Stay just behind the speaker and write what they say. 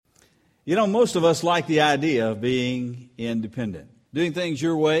You know, most of us like the idea of being independent. Doing things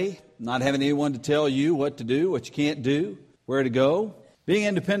your way, not having anyone to tell you what to do, what you can't do, where to go. Being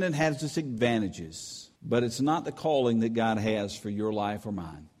independent has its advantages, but it's not the calling that God has for your life or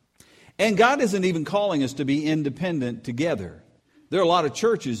mine. And God isn't even calling us to be independent together. There are a lot of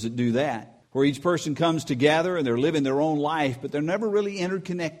churches that do that, where each person comes together and they're living their own life, but they're never really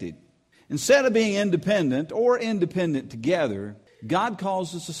interconnected. Instead of being independent or independent together, God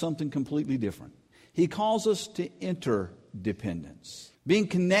calls us to something completely different. He calls us to interdependence, being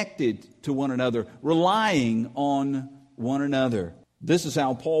connected to one another, relying on one another. This is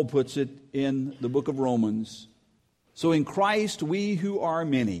how Paul puts it in the book of Romans. So in Christ, we who are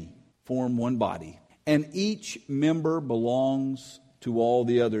many form one body, and each member belongs to all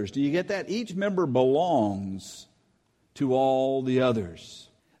the others. Do you get that? Each member belongs to all the others.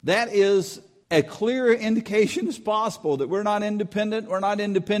 That is a clear indication as possible that we're not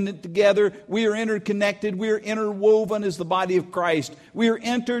independent together. We are interconnected. We are interwoven as the body of Christ. We are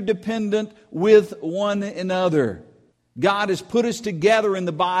interdependent with one another. God has put us together in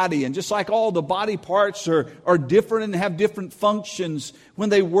the body, and just like all the body parts are different and have different functions, when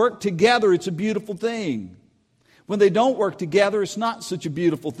they work together, it's a beautiful thing. When they don't work together, it's not such a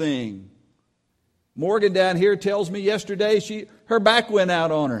beautiful thing. Morgan down here tells me yesterday her back went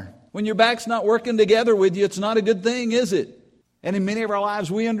out on her. When your back's not working together with you, it's not a good thing, is it? And in many of our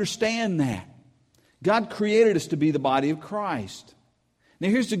lives, we understand that. God created us to be the body of Christ. Now,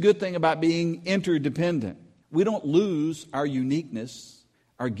 here's the good thing about being interdependent. We don't lose our uniqueness,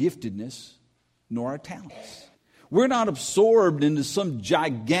 our giftedness, nor our talents. We're not absorbed into some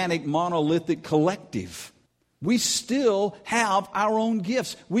gigantic monolithic collective. We still have our own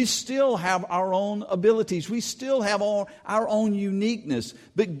gifts. We still have our own abilities. We still have our own uniqueness.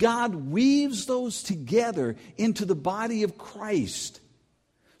 But God weaves those together into the body of Christ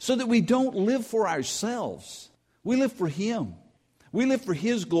so that we don't live for ourselves. We live for Him. We live for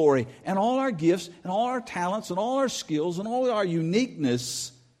His glory, and all our gifts and all our talents and all our skills and all our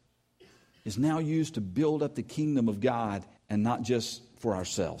uniqueness is now used to build up the kingdom of God and not just for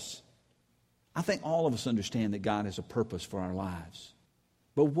ourselves. I think all of us understand that God has a purpose for our lives.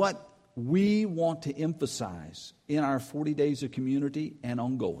 But what we want to emphasize in our 40 days of community and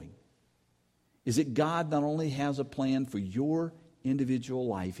ongoing is that God not only has a plan for your individual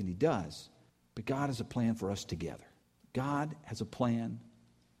life, and He does, but God has a plan for us together. God has a plan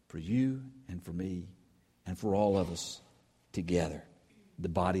for you and for me and for all of us together, the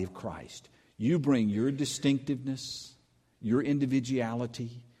body of Christ. You bring your distinctiveness, your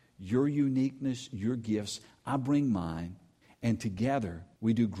individuality, your uniqueness, your gifts. I bring mine. And together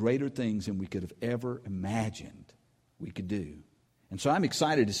we do greater things than we could have ever imagined we could do. And so I'm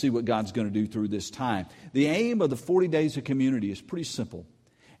excited to see what God's going to do through this time. The aim of the 40 days of community is pretty simple.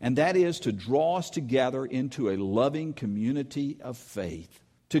 And that is to draw us together into a loving community of faith,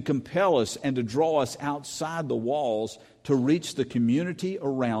 to compel us and to draw us outside the walls to reach the community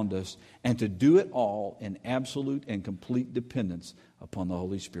around us, and to do it all in absolute and complete dependence upon the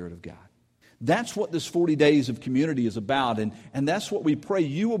Holy Spirit of God. That's what this 40 days of community is about, and that's what we pray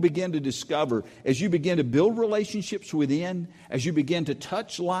you will begin to discover as you begin to build relationships within, as you begin to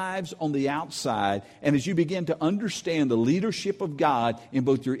touch lives on the outside, and as you begin to understand the leadership of God in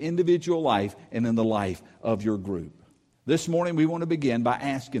both your individual life and in the life of your group. This morning we want to begin by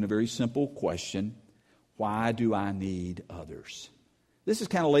asking a very simple question: why do I need others? This is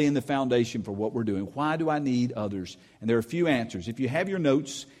kind of laying the foundation for what we're doing. Why do I need others? And there are a few answers. If you have your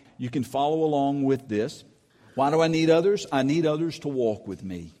notes, you can follow along with this. Why do I need others? I need others to walk with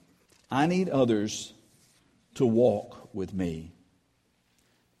me. I need others to walk with me.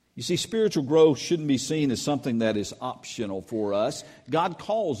 You see, spiritual growth shouldn't be seen as something that is optional for us. God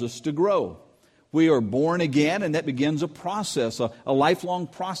calls us to grow. We are born again, and that begins a process, a lifelong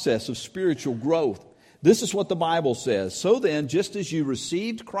process of spiritual growth. This is what the Bible says. So then, just as you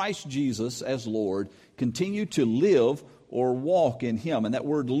received Christ Jesus as Lord, continue to live or walk in Him. And that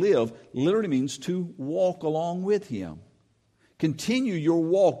word live literally means to walk along with Him. Continue your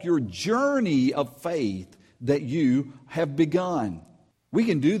walk, your journey of faith that you have begun. We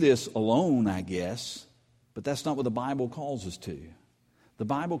can do this alone, I guess, but that's not what the Bible calls us to. The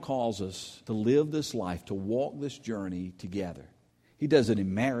Bible calls us to live this life, to walk this journey together. He does it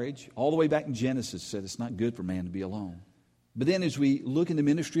in marriage. All the way back in Genesis, said it's not good for man to be alone. But then as we look in the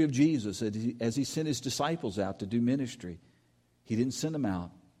ministry of Jesus, as He sent His disciples out to do ministry, He didn't send them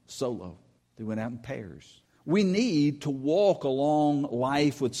out solo. They went out in pairs. We need to walk along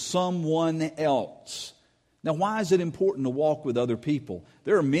life with someone else. Now, why is it important to walk with other people?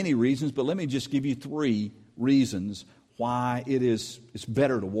 There are many reasons, but let me just give you 3 reasons why it's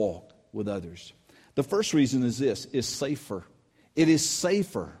better to walk with others. The first reason is this, is safer. It is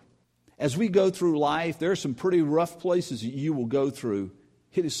safer. As we go through life, there are some pretty rough places that you will go through.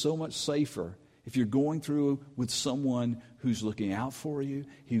 It is so much safer if you're going through with someone who's looking out for you,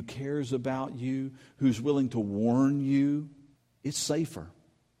 who cares about you, who's willing to warn you. It's safer.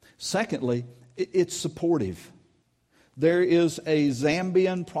 Secondly, it's supportive. There is a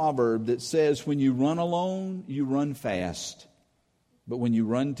Zambian proverb that says, when you run alone, you run fast. But when you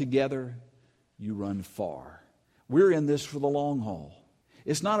run together, you run far. We're in this for the long haul.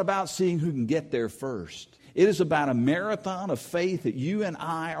 It's not about seeing who can get there first. It is about a marathon of faith that you and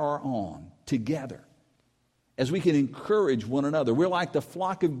I are on together as we can encourage one another. We're like the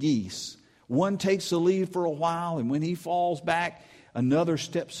flock of geese. One takes the lead for a while, and when he falls back, another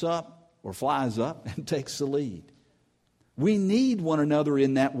steps up or flies up and takes the lead. We need one another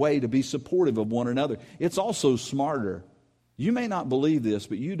in that way to be supportive of one another. It's also smarter. You may not believe this,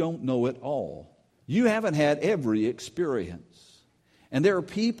 but you don't know it all. You haven't had every experience. And there are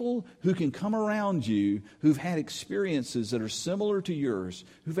people who can come around you who've had experiences that are similar to yours,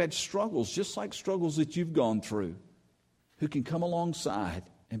 who've had struggles just like struggles that you've gone through, who can come alongside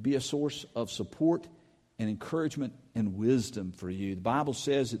and be a source of support and encouragement and wisdom for you. The Bible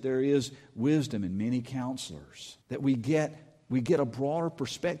says that there is wisdom in many counselors, that we get a broader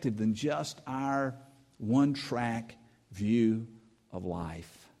perspective than just our one-track view of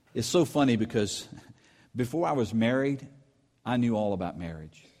life. It's so funny because before I was married, I knew all about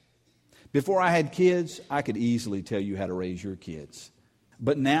marriage. Before I had kids, I could easily tell you how to raise your kids.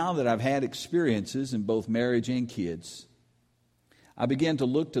 But now that I've had experiences in both marriage and kids, I began to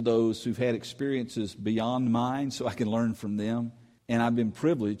look to those who've had experiences beyond mine so I can learn from them. And I've been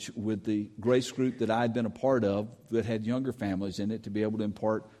privileged with the grace group that I'd been a part of that had younger families in it to be able to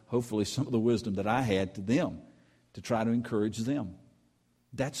impart, hopefully, some of the wisdom that I had to them to try to encourage them.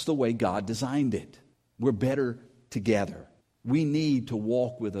 That's the way God designed it. We're better together. We need to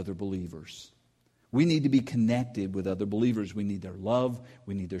walk with other believers. We need to be connected with other believers. We need their love.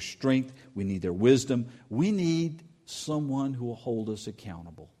 We need their strength. We need their wisdom. We need someone who will hold us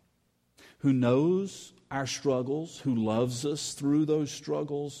accountable, who knows our struggles, who loves us through those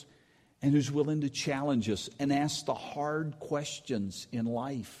struggles, and who's willing to challenge us and ask the hard questions in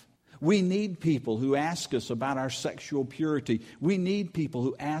life. We need people who ask us about our sexual purity. We need people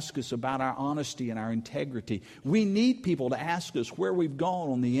who ask us about our honesty and our integrity. We need people to ask us where we've gone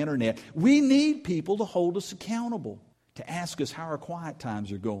on the internet. We need people to hold us accountable, to ask us how our quiet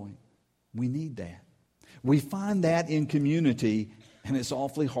times are going. We need that. We find that in community, and it's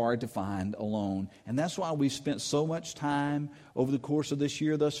awfully hard to find alone. And that's why we've spent so much time over the course of this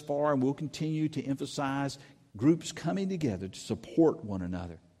year thus far, and we'll continue to emphasize groups coming together to support one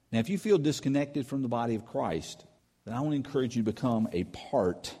another. Now, if you feel disconnected from the body of Christ, then I want to encourage you to become a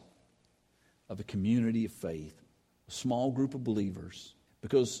part of a community of faith, a small group of believers,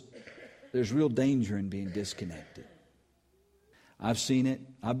 because there's real danger in being disconnected. I've seen it.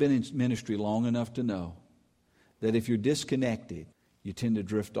 I've been in ministry long enough to know that if you're disconnected, you tend to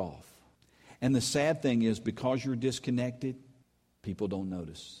drift off. And the sad thing is, because you're disconnected, people don't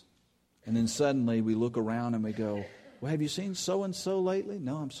notice. And then suddenly we look around and we go, well, have you seen so-and-so lately?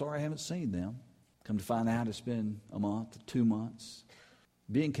 No, I'm sorry, I haven't seen them. Come to find out it's been a month, 2 months.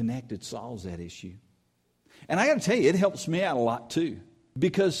 Being connected solves that issue. And I got to tell you, it helps me out a lot too.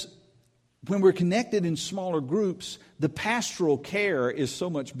 Because when we're connected in smaller groups, the pastoral care is so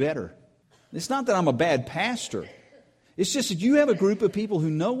much better. It's not that I'm a bad pastor. It's just that you have a group of people who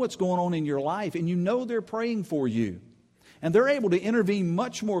know what's going on in your life, and you know they're praying for you. And they're able to intervene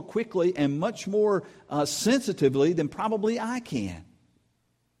much more quickly and much more sensitively than probably I can.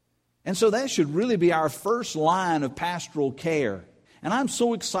 And so that should really be our first line of pastoral care. And I'm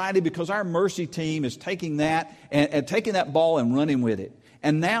so excited because our mercy team is taking that and taking that ball and running with it.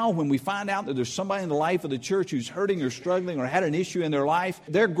 And now when we find out that there's somebody in the life of the church who's hurting or struggling or had an issue in their life,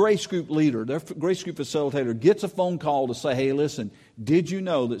 their grace group leader, their grace group facilitator gets a phone call to say, hey, listen, did you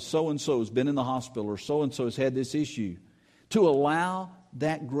know that so-and-so has been in the hospital or so-and-so has had this issue? To allow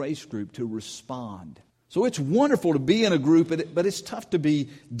that grace group to respond. So it's wonderful to be in a group, but it's tough to be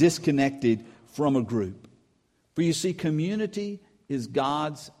disconnected from a group. For you see, community is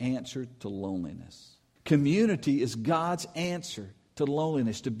God's answer to loneliness. Community is God's answer to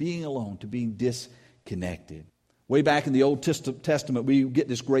loneliness, to being alone, to being disconnected. Way back in the Old Testament, we get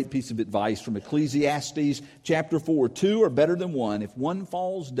this great piece of advice from Ecclesiastes chapter 4. 2 are better than one. If one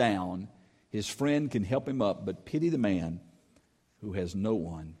falls down, his friend can help him up, but pity the man who has no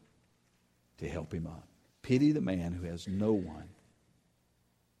one to help him up. Pity the man who has no one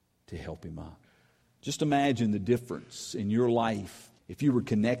to help him up. Just imagine the difference in your life if you were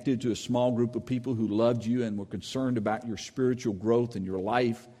connected to a small group of people who loved you and were concerned about your spiritual growth and your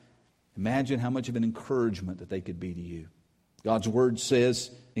life, imagine how much of an encouragement that they could be to you. God's Word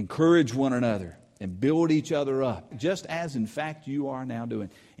says, encourage one another and build each other up, just as in fact you are now doing.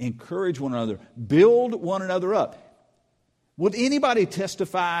 Encourage one another, build one another up. Would anybody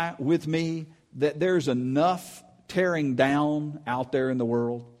testify with me that there's enough tearing down out there in the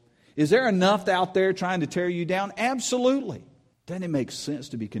world? Is there enough out there trying to tear you down? Absolutely. Doesn't it make sense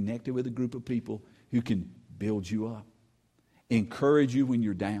to be connected with a group of people who can build you up, encourage you when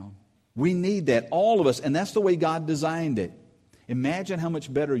you're down? We need that, all of us, and that's the way God designed it. Imagine how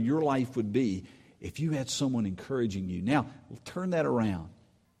much better your life would be if you had someone encouraging you. Now, turn that around.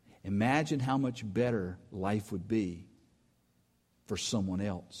 Imagine how much better life would be for someone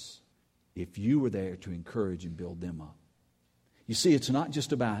else if you were there to encourage and build them up. You see, it's not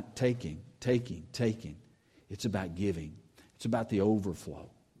just about taking. It's about giving. It's about the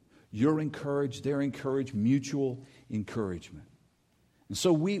overflow. You're encouraged, they're encouraged, mutual encouragement. And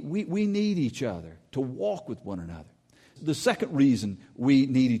so we need each other to walk with one another. The second reason we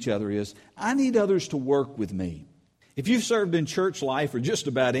need each other is, I need others to work with me. If you've served in church life or just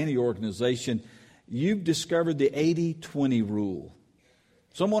about any organization, you've discovered the 80-20 rule.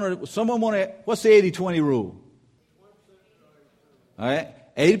 Someone want to, what's the 80-20 rule? All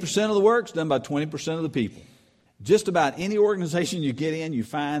right, 80% of the work's done by 20% of the people. Just about any organization you get in, you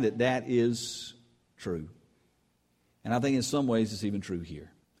find that that is true. And I think in some ways it's even true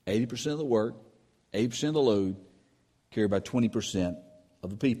here. 80% of the work, 80% of the load, carried by 20% of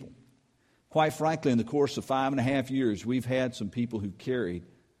the people. Quite frankly, in the course of 5.5 years, we've had some people who carried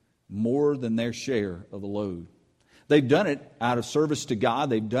more than their share of the load. They've done it out of service to God.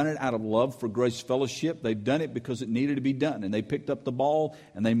 They've done it out of love for Grace Fellowship. They've done it because it needed to be done. And they picked up the ball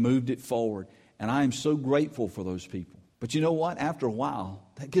and they moved it forward. And I am so grateful for those people. But you know what? After a while,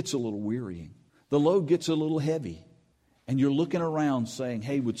 that gets a little wearying. The load gets a little heavy. And you're looking around saying,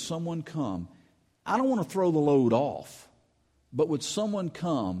 hey, would someone come? I don't want to throw the load off. But would someone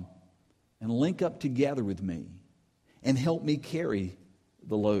come and link up together with me and help me carry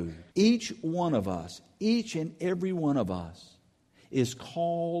the load? Each one of us, each and every one of us is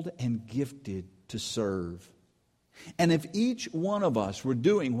called and gifted to serve. And if each one of us were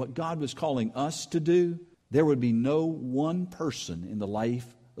doing what God was calling us to do, there would be no one person in the life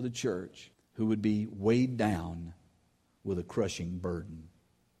of the church who would be weighed down with a crushing burden.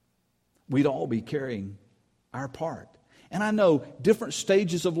 We'd all be carrying our part. And I know different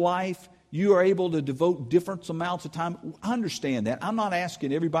stages of life, you are able to devote different amounts of time. I understand that. I'm not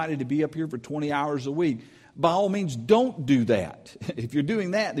asking everybody to be up here for 20 hours a week. By all means, don't do that. If you're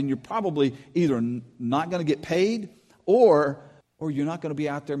doing that, then you're probably either not going to get paid or you're not going to be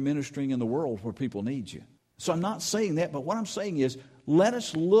out there ministering in the world where people need you. So I'm not saying that, but what I'm saying is let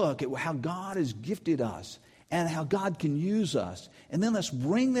us look at how God has gifted us and how God can use us. And then let's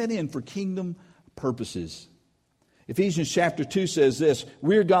bring that in for kingdom purposes. Ephesians chapter 2 says this,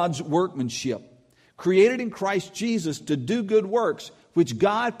 we're God's workmanship, created in Christ Jesus to do good works, which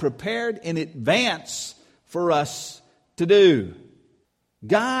God prepared in advance for us to do.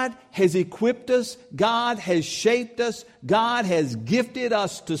 God has equipped us. God has shaped us. God has gifted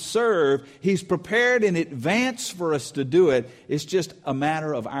us to serve. He's prepared in advance for us to do it. It's just a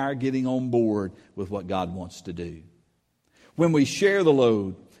matter of our getting on board with what God wants to do. When we share the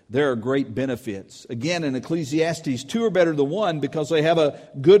load, there are great benefits. Again, in Ecclesiastes, 2 are better than 1 because they have a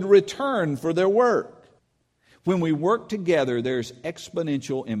good return for their work. When we work together, there's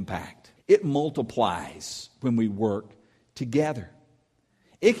exponential impact. It multiplies when we work together.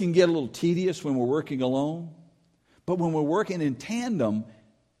 It can get a little tedious when we're working alone, but when we're working in tandem,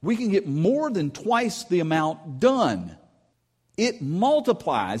 we can get more than twice the amount done. It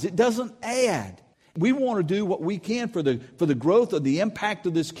multiplies. It doesn't add. We want to do what we can for the growth of the impact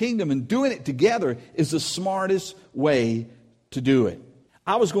of this kingdom, and doing it together is the smartest way to do it.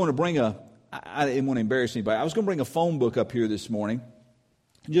 I was going to bring I didn't want to embarrass anybody. I was going to bring a phone book up here this morning.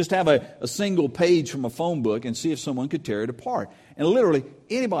 Just have a single page from a phone book and see if someone could tear it apart. And literally,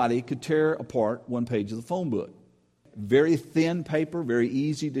 anybody could tear apart one page of the phone book. Very thin paper, very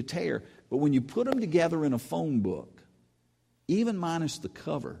easy to tear. But when you put them together in a phone book, even minus the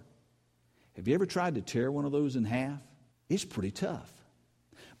cover, have you ever tried to tear one of those in half? It's pretty tough.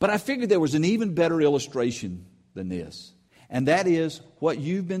 But I figured there was an even better illustration than this. And that is what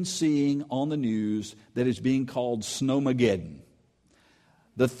you've been seeing on the news that is being called Snowmageddon.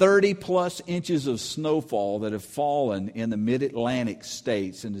 The 30-plus inches of snowfall that have fallen in the mid-Atlantic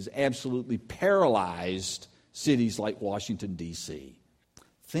states and has absolutely paralyzed cities like Washington, D.C.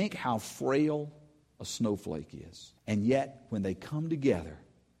 Think how frail a snowflake is. And yet, when they come together,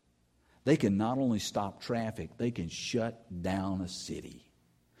 they can not only stop traffic, they can shut down a city.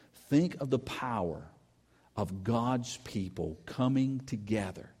 Think of the power of God's people coming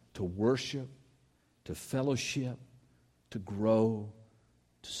together to worship, to fellowship, to grow,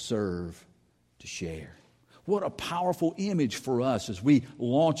 to serve, to share. What a powerful image for us as we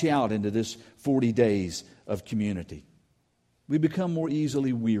launch out into this 40 days of community. We become more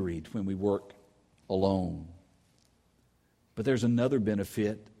easily wearied when we work alone. But there's another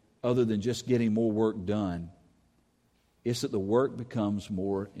benefit other than just getting more work done. It's that the work becomes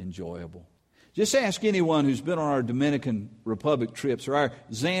more enjoyable. Just ask anyone who's been on our Dominican Republic trips or our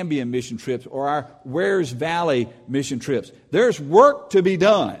Zambian mission trips or our Wares Valley mission trips. There's work to be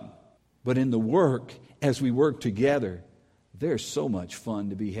done. But in the work, as we work together, there's so much fun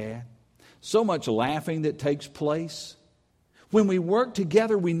to be had. So much laughing that takes place. When we work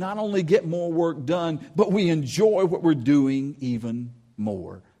together, we not only get more work done, but we enjoy what we're doing even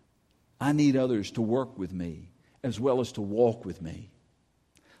more. I need others to work with me as well as to walk with me.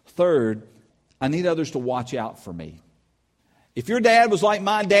 Third, I need others to watch out for me. If your dad was like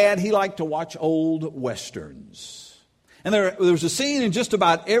my dad, he liked to watch old westerns. And there was a scene in just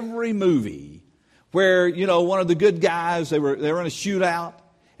about every movie where, one of the good guys, they were in a shootout,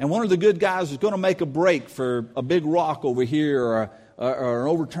 and one of the good guys was going to make a break for a big rock over here or an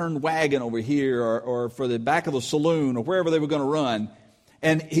overturned wagon over here or for the back of the saloon or wherever they were going to run.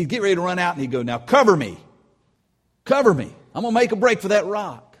 And he'd get ready to run out and he'd go, "Now cover me. Cover me. I'm going to make a break for that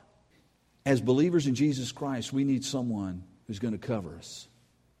rock." As believers in Jesus Christ, we need someone who's going to cover us,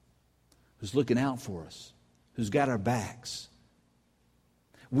 who's looking out for us, who's got our backs.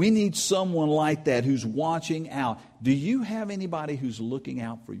 We need someone like that who's watching out. Do you have anybody who's looking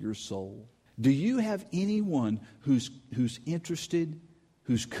out for your soul? Do you have anyone who's interested,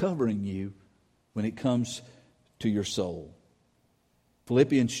 who's covering you when it comes to your soul?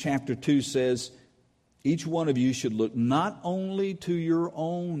 Philippians chapter 2 says, each one of you should look not only to your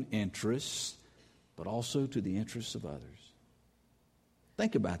own interests, but also to the interests of others.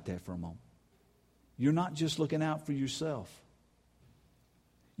 Think about that for a moment. You're not just looking out for yourself.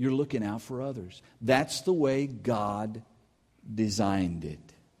 You're looking out for others. That's the way God designed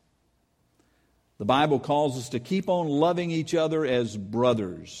it. The Bible calls us to keep on loving each other as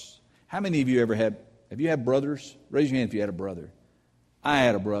brothers. How many of you have you had brothers? Raise your hand if you had a brother. I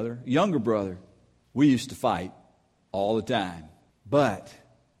had a brother, a younger brother. We used to fight all the time. But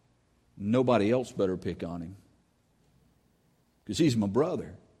nobody else better pick on him, because he's my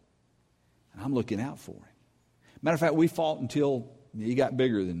brother. And I'm looking out for him. Matter of fact, we fought until he got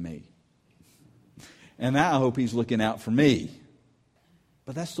bigger than me. And now I hope he's looking out for me.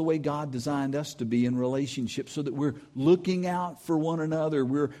 But that's the way God designed us to be in relationships, so that we're looking out for one another.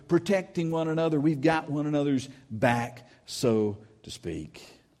 We're protecting one another. We've got one another's back, so to speak.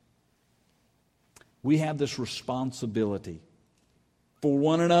 We have this responsibility for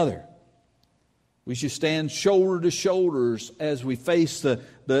one another. We should stand shoulder to shoulders as we face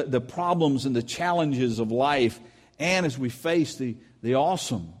the problems and the challenges of life, and as we face the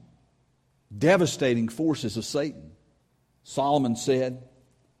awesome, devastating forces of Satan. Solomon said,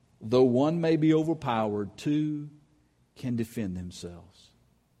 though one may be overpowered, two can defend themselves.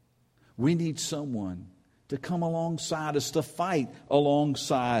 We need someone to come alongside us, to fight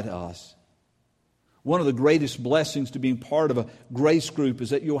alongside us. One of the greatest blessings to being part of a grace group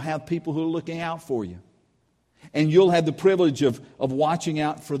is that you'll have people who are looking out for you. And you'll have the privilege of watching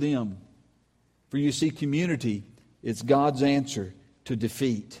out for them. For you see, community, it's God's answer to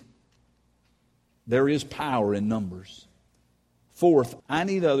defeat. There is power in numbers. Fourth, I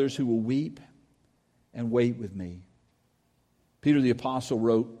need others who will weep and wait with me. Peter the Apostle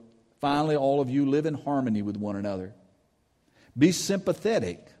wrote, finally, all of you live in harmony with one another. Be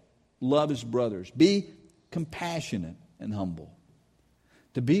sympathetic. Love as brothers. Be compassionate and humble.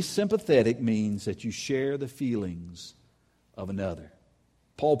 To be sympathetic means that you share the feelings of another.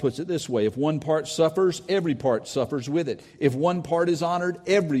 Paul puts it this way, if one part suffers, every part suffers with it. If one part is honored,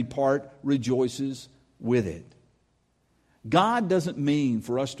 every part rejoices with it. God doesn't mean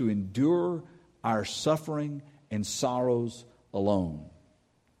for us to endure our suffering and sorrows alone.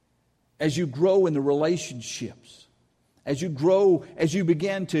 As you grow in the relationships, as you grow, as you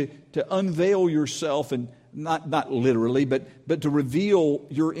begin to unveil yourself, and not literally, but to reveal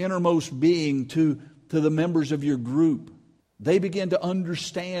your innermost being to the members of your group, they begin to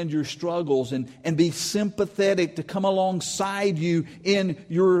understand your struggles and be sympathetic, to come alongside you in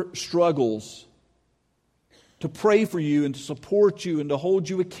your struggles, to pray for you and to support you and to hold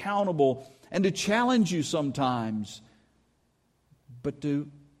you accountable and to challenge you sometimes, but to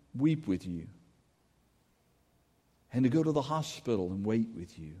weep with you and to go to the hospital and wait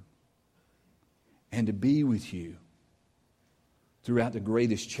with you, and to be with you throughout the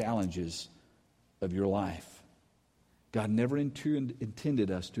greatest challenges of your life. God never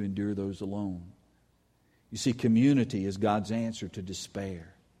intended us to endure those alone. You see, community is God's answer to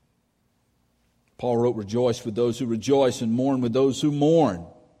despair. Paul wrote, "Rejoice with those who rejoice and mourn with those who mourn."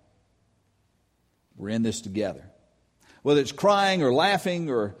 We're in this together. Whether it's crying or laughing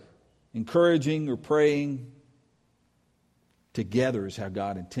or encouraging or praying, together is how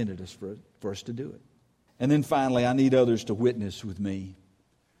God intended us for us to do it. And then finally, I need others to witness with me.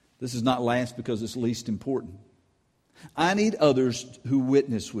 This is not last because it's least important. I need others who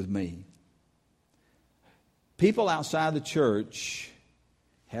witness with me. People outside the church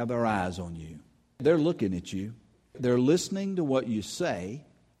have their eyes on you. They're looking at you. They're listening to what you say,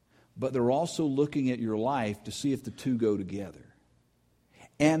 but they're also looking at your life to see if the two go together.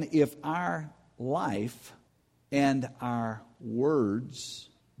 And if our life and our words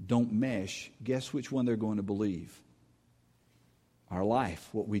don't mesh, guess which one they're going to believe? Our life,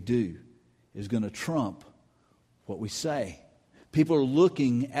 what we do, is going to trump what we say. People are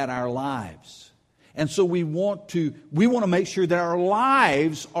looking at our lives. And so we want to make sure that our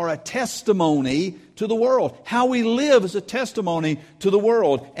lives are a testimony to the world. How we live is a testimony to the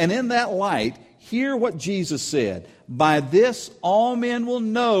world. And in that light, hear what Jesus said. "By this all men will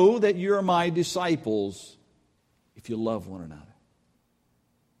know that you are my disciples, if you love one another."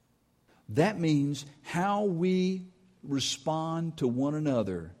 That means how we respond to one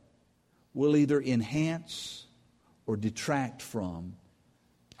another will either enhance or detract from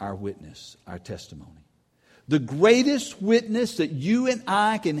our witness, our testimony. The greatest witness that you and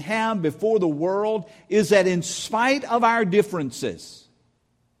I can have before the world is that in spite of our differences,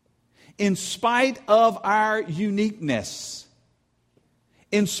 in spite of our uniqueness,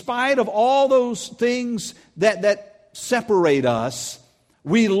 in spite of all those things that separate us,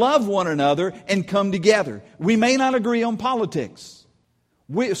 we love one another and come together. We may not agree on politics.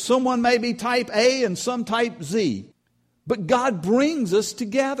 Someone may be type A and some type Z. But God brings us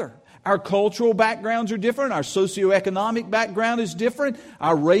together. Our cultural backgrounds are different. Our socioeconomic background is different.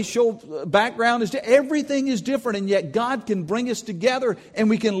 Our racial background is different. Everything is different, and yet God can bring us together,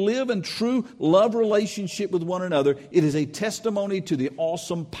 and we can live in true love relationship with one another. It is a testimony to the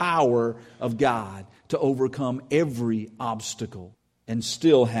awesome power of God to overcome every obstacle and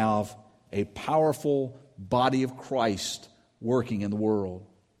still have a powerful body of Christ working in the world.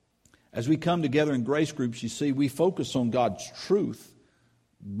 As we come together in grace groups, you see, we focus on God's truth,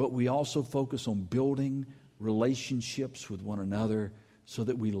 but we also focus on building relationships with one another so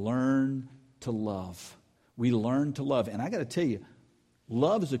that we learn to love. We learn to love. And I got to tell you,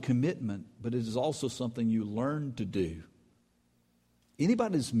 love is a commitment, but it is also something you learn to do.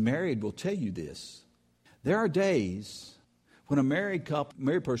 Anybody that's married will tell you this. There are days when a married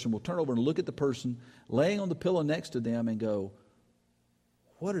person will turn over and look at the person laying on the pillow next to them and go,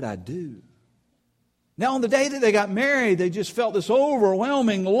 "What did I do?" Now, on the day that they got married, they just felt this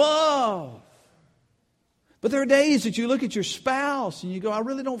overwhelming love. But there are days that you look at your spouse and you go, "I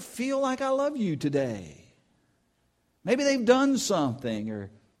really don't feel like I love you today." Maybe they've done something, or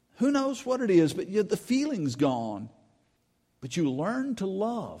who knows what it is, but the feeling's gone. But you learn to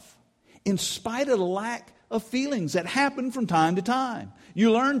love in spite of the lack of feelings that happen from time to time.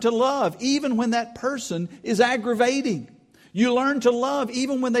 You learn to love even when that person is aggravating. You learn to love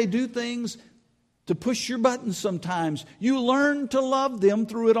even when they do things to push your buttons sometimes. You learn to love them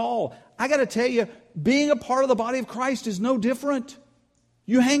through it all. I got to tell you, being a part of the body of Christ is no different.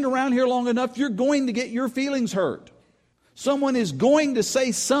 You hang around here long enough, you're going to get your feelings hurt. Someone is going to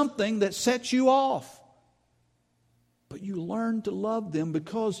say something that sets you off. But you learn to love them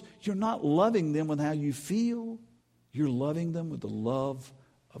because you're not loving them with how you feel. You're loving them with the love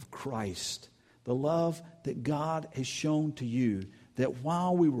of Christ. The love that God has shown to you, that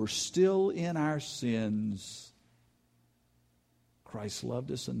while we were still in our sins, Christ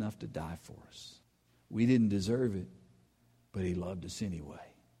loved us enough to die for us. We didn't deserve it, but He loved us anyway.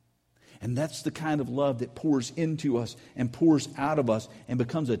 And that's the kind of love that pours into us and pours out of us and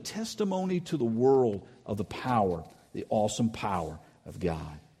becomes a testimony to the world of the power, the awesome power of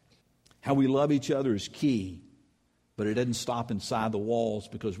God. How we love each other is key. But it doesn't stop inside the walls,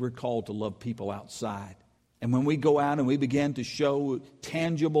 because we're called to love people outside. And when we go out and we begin to show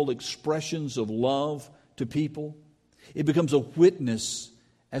tangible expressions of love to people, it becomes a witness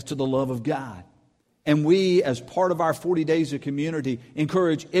as to the love of God. And we, as part of our 40 Days of Community,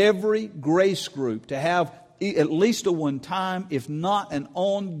 encourage every grace group to have at least a one-time, if not an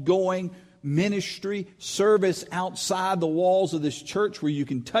ongoing ministry service outside the walls of this church where you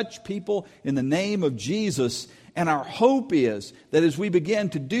can touch people in the name of Jesus And our hope is that as we begin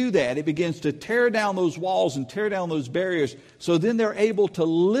to do that, it begins to tear down those walls and tear down those barriers, so then they're able to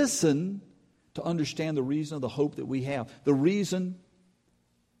listen to understand the reason of the hope that we have, the reason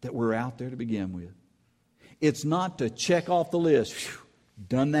that we're out there to begin with. It's not to check off the list. Whew,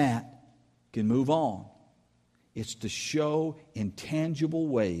 done that, can move on. It's to show in tangible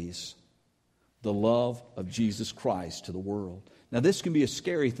ways the love of Jesus Christ to the world. Now, this can be a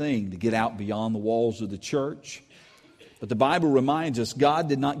scary thing to get out beyond the walls of the church. But the Bible reminds us God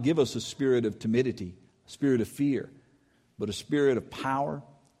did not give us a spirit of timidity, a spirit of fear, but a spirit of power,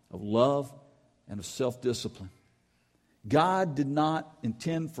 of love, and of self-discipline. God did not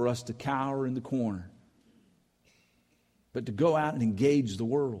intend for us to cower in the corner, but to go out and engage the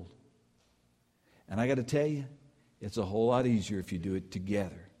world. And I got to tell you, it's a whole lot easier if you do it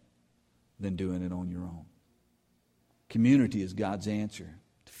together than doing it on your own. Community is God's answer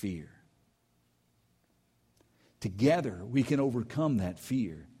to fear. Together, we can overcome that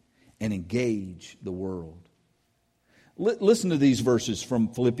fear and engage the world. Listen to these verses from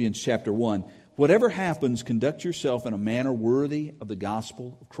Philippians chapter 1. Whatever happens, conduct yourself in a manner worthy of the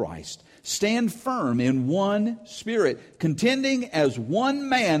gospel of Christ. Stand firm in one spirit, contending as one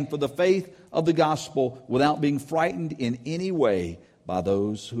man for the faith of the gospel, without being frightened in any way by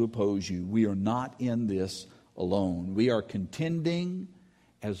those who oppose you. We are not in this alone. We are contending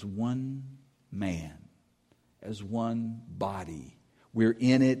as one man, as one body. We're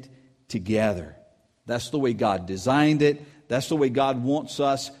in it together. That's the way God designed it. That's the way God wants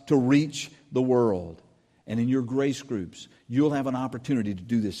us to reach the world. And in your grace groups, you'll have an opportunity to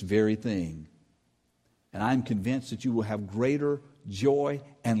do this very thing. And I'm convinced that you will have greater joy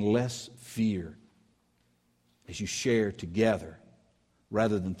and less fear as you share together,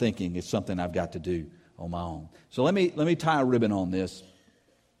 rather than thinking it's something I've got to do on my own. So let me tie a ribbon on this.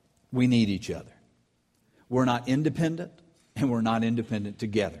 We need each other. We're not independent, and we're not independent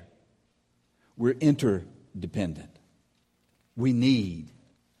together. We're interdependent. We need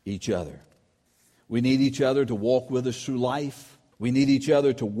each other. We need each other to walk with us through life. We need each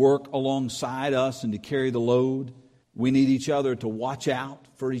other to work alongside us and to carry the load. We need each other to watch out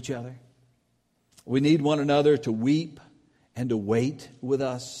for each other. We need one another to weep and to wait with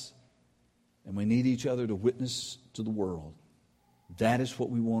us. And we need each other to witness to the world. That is what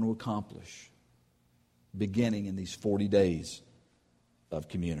we want to accomplish, beginning in these 40 days of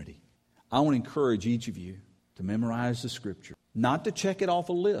community. I want to encourage each of you to memorize the Scripture. Not to check it off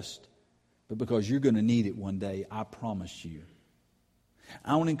a list, but because you're going to need it one day, I promise you.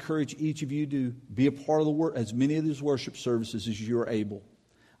 I want to encourage each of you to be a part of the as many of these worship services as you're able.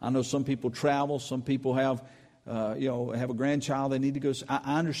 I know some people travel, some people have a grandchild they need to go.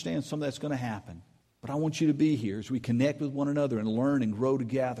 I understand some of that's going to happen. But I want you to be here as we connect with one another and learn and grow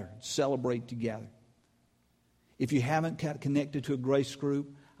together, celebrate together. If you haven't got connected to a grace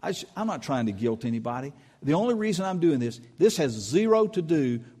group, I'm not trying to guilt anybody. The only reason I'm doing this has zero to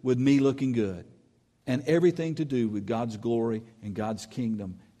do with me looking good, and everything to do with God's glory and God's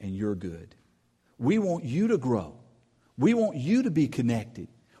kingdom and your good. We want you to grow. We want you to be connected.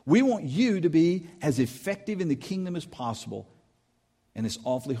 We want you to be as effective in the kingdom as possible. And it's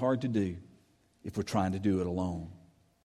awfully hard to do if we're trying to do it alone.